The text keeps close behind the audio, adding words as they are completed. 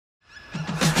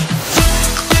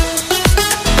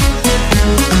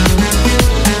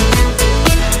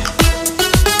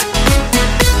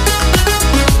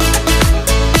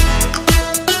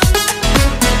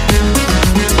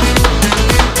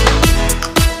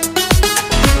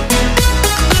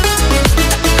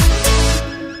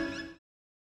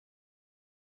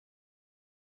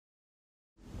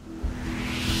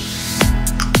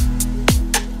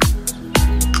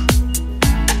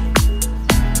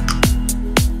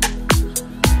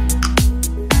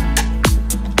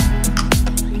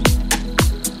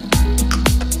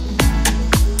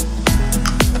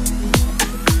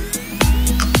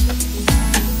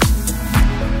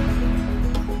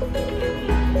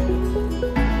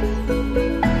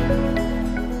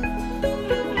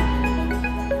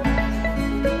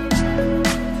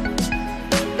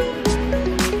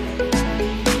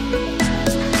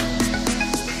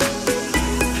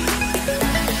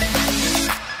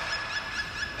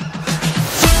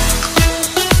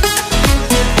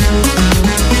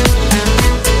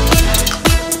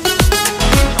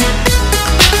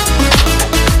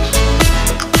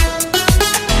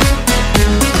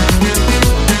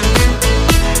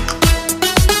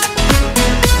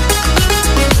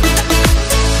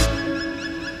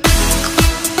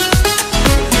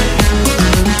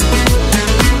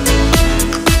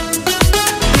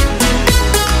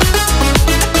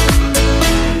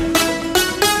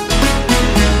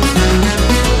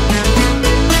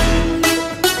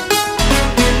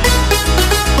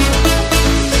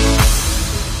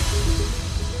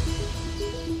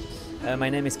My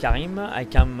name is Karim. I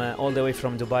come all the way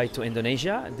from Dubai to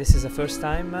Indonesia. This is the first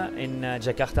time in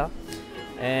Jakarta,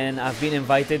 and I've been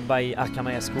invited by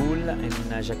Arkamaya School in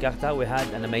Jakarta. We had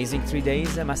an amazing 3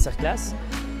 days masterclass.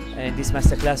 And this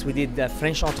masterclass we did the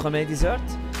French entremet dessert,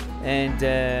 and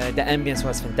the ambience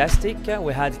was fantastic.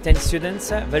 We had 10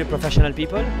 students, very professional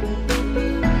people.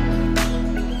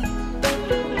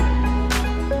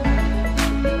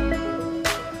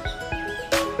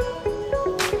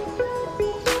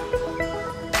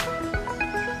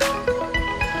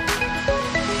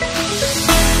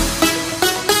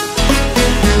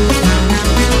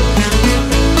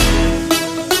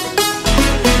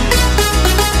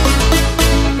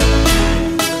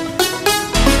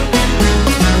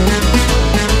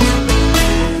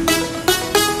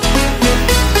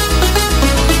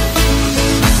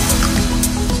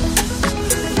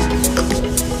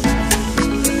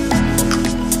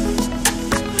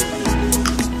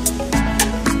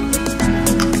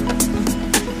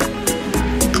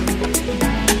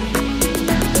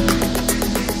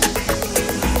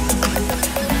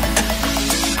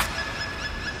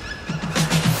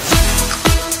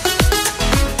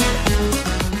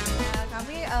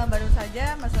 Baru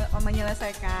saja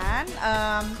menyelesaikan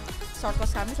short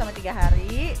course kami selama 3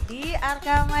 hari di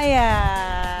Arkamaya.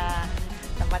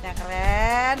 Tempatnya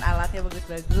keren, alatnya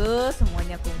bagus-bagus,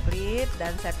 semuanya komplit,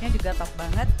 dan chefnya juga top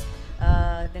banget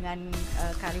dengan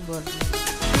Karim Bourgi.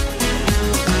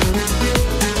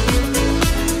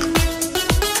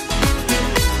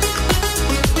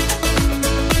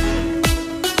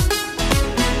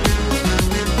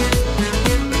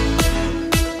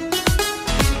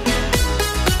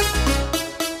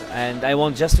 And I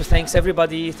want just to thank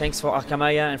everybody. Thanks for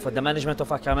Arkamaya and for the management of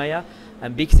Arkamaya,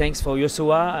 and big thanks for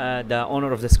Yosua, the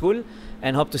owner of the school,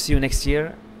 and hope to see you next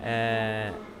year.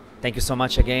 Thank you so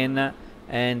much again,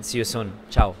 and see you soon.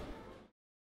 Ciao.